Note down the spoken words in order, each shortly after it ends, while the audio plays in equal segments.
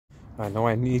I know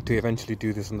I need to eventually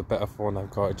do this on the better phone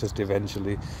I've got. Just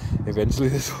eventually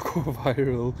this will go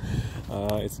viral.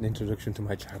 It's an introduction to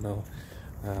my channel.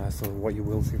 So what you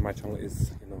will see on my channel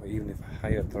is, you know, even if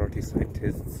high authority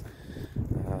scientists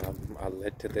are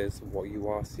led to this, what you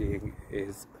are seeing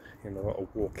is, you know,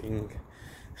 a walking,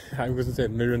 I was going to say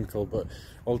miracle, but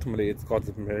ultimately it's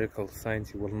God's miracle.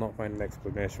 Science, you will not find an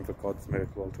explanation for God's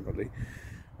miracle ultimately.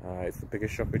 It's the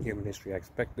biggest shock in human history. I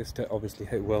expect this to obviously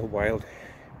hit worldwide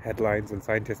headlines and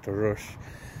scientists to rush,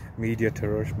 media to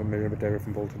rush, but Miren Vadera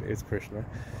from Bolton is Krishna.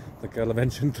 The girl I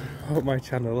mentioned throughout my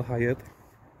channel, Hayat,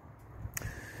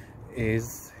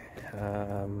 is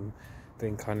the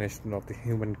incarnation of the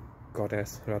human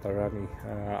goddess Radharani.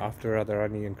 After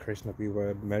Radharani and Krishna, we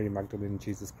were Mary Magdalene and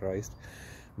Jesus Christ.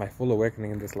 My full awakening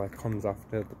in this life comes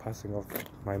after the passing of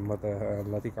my mother.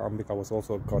 Ladika Ambika was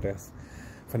also a goddess.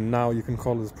 For now, you can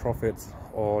call us prophets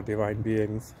or divine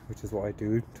beings, which is what I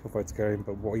do to avoid scaring.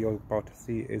 But what you're about to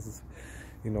see is,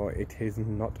 you know, it is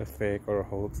not a fake or a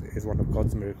hoax. It is one of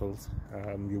God's miracles.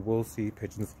 You will see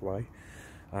pigeons fly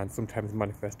and sometimes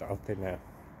manifest out there now.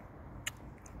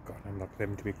 God, I'm not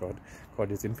claiming to be God. God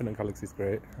is infinite, galaxies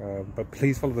great. But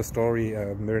please follow the story.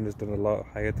 Miren has done a lot.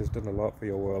 Hayat has done a lot for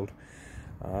your world.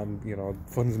 You know,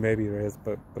 funds may be raised,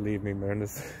 but believe me, Miren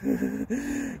has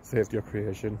saved your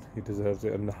creation. He deserves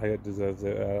it, and Hayat deserves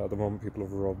it. At the moment, people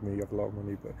have robbed me of a lot of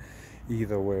money, but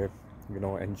either way, you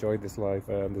know, enjoy this life.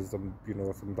 There's some, you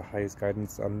know, some of the highest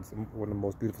guidance and one of the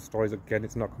most beautiful stories. Again,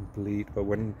 it's not complete, but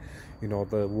when, you know,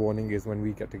 the warning is when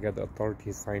we get together,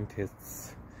 authorities,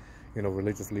 scientists, you know,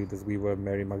 religious leaders, we were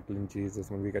Mary Magdalene,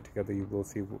 Jesus. When we get together, you will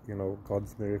see, you know,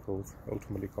 God's miracles,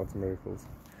 ultimately God's miracles.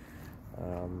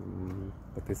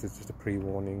 But this is just a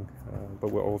pre-warning,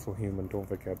 but we're also human, don't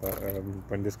forget that.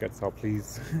 When this gets out,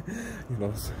 please, you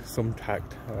know, some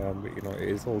tact. You know, it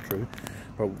is all true,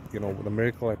 but you know, the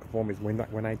miracle I perform is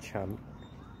when I chant.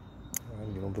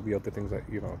 And you know, there'll be other things that,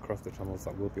 you know, across the channels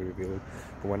that will be revealed,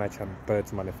 but when I chant,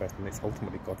 birds manifest, and it's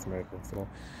ultimately God's miracle. So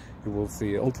you will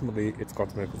see, ultimately it's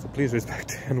God's miracle. So please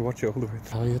respect and watch it all the way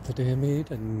through. Hayat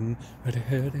and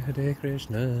Miren, Hare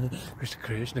Krishna, Krishna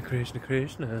Krishna Krishna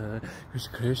Krishna,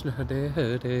 Krishna Krishna Hare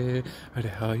Hare,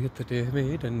 Hare Hayat and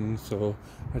Miren. So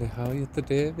Hare Hayat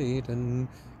and Miren.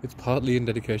 It's partly in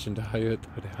dedication to Hayat,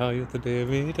 Hare Hayat and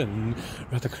Miren,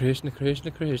 Radha Krishna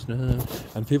Krishna Krishna.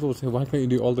 And people will say, why can't you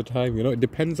do it all the time? You know, it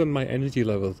depends on my energy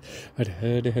levels.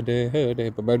 Hare Hare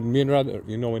Hare. But when me and Radha,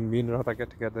 you know, when me and Radha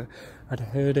get together, Hare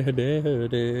Hare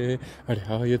Hare, Hare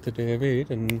Hayat and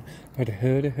Miren, Hare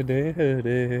Hare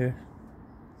Hare.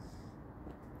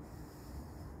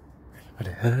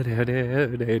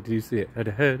 Did you see it?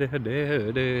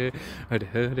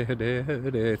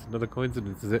 It's another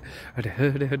coincidence, is it?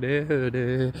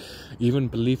 Even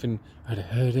belief in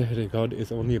God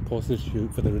is only a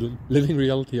substitute for the living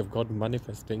reality of God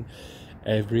manifesting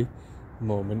every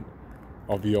moment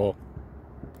of your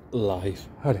life.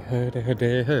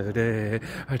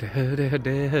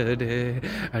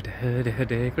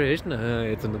 Krishna.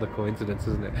 It's another coincidence,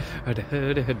 isn't it?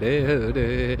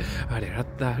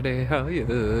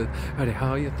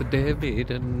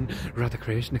 Radha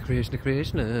Krishna Krishna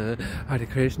Krishna, Hare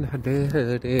Krishna Hare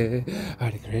Hare,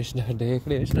 Hare Krishna Hare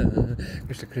Krishna,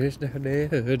 Krishna Krishna Hare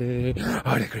Hare,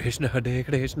 Hare Krishna Hare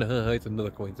Krishna. It's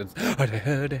another coincidence.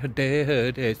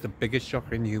 It's the biggest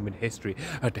shocker in human history.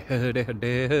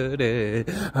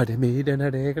 Hare Miren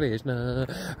Hare Krishna,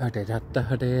 Hare Ratta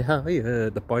Hare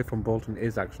Hayat. The boy from Bolton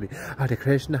is actually Hare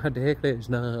Krishna Hare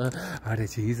Krishna, Hare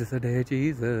Jesus Hare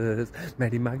Jesus,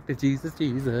 Mary Magda Jesus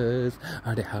Jesus,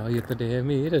 Hare Hayat Hare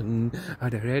Miren,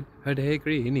 Hare Red Hare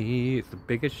Greeny. It's the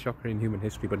biggest shocker in human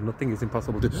history, but nothing is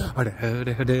impossible to Hare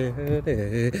Hare Hare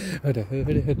Hare, Hare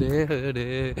Hare Hare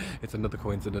Hare. It's another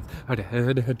coincidence. Hare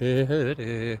Hare Hare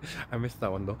Hare. I missed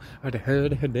that one though. Hare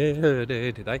Hare Hare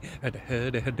Hare. Did I? Hare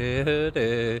Hare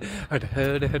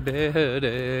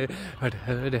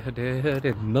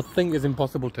Nothing is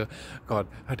impossible to God.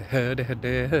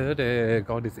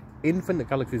 God is infinite,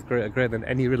 galaxies greater than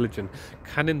any religion.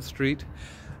 Cannon Street,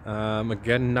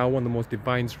 again, now one of the most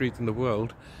divine streets in the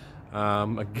world.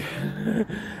 Again,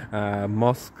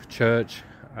 mosque, church,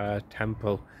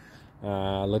 temple,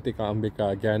 Latika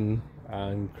Ambika again,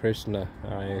 and Krishna.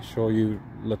 I assure you,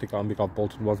 Latika Ambika of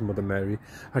Bolton was Mother Mary,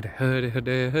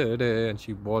 and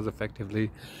she was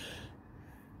effectively,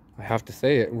 I have to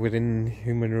say it, within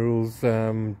human rules,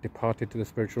 departed to the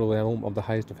spiritual realm of the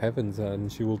highest of heavens,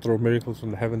 and she will throw miracles from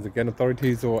the heavens. Again,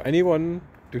 authorities or anyone,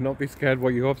 do not be scared.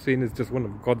 What you have seen is just one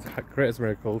of God's greatest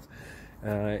miracles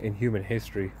in human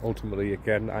history. Ultimately,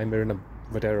 again, I Miren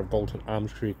Vadera Bolton, I'm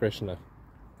Sri Krishna.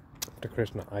 To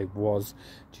Krishna I was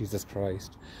Jesus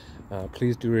Christ.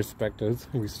 Please do respect us,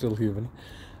 we're still human.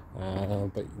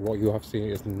 But what you have seen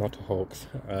is not a hoax.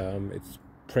 It's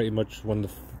pretty much one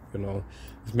of the,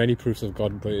 there's many proofs of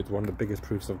God, but it's one of the biggest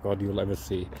proofs of God you'll ever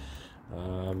see.